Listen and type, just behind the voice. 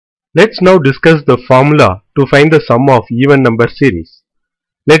Let's now discuss the formula to find the sum of even number series.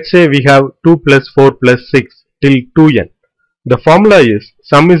 Let's say we have 2 plus 4 plus 6 till 2n. The formula is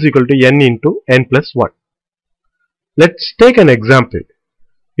sum is equal to n into n plus 1. Let's take an example.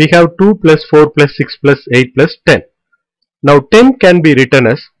 We have 2 plus 4 plus 6 plus 8 plus 10. Now 10 can be written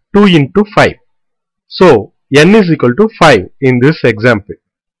as 2 into 5. So n is equal to 5 in this example.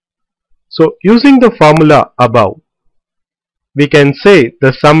 So using the formula above, we can say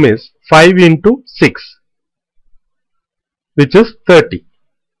the sum is 5 into 6, which is 30.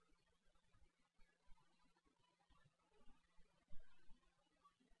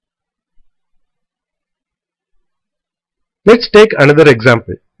 Let's take another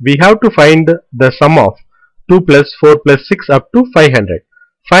example. We have to find the sum of 2 plus 4 plus 6 up to 500.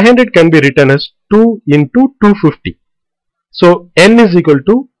 500 can be written as 2 into 250. So n is equal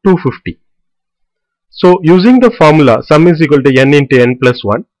to 250. So using the formula sum is equal to n into n plus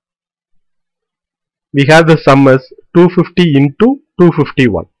 1, we have the sum as 250 into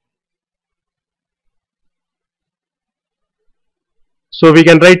 251. So we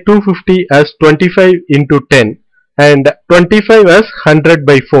can write 250 as 25 into 10 and 25 as 100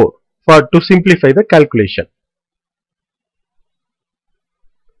 by 4 to simplify the calculation.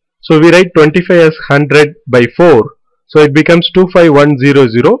 So we write 25 as 100 by 4, so it becomes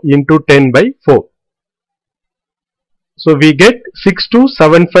 25100 into 10 by 4. So we get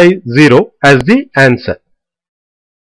 62750 as the answer.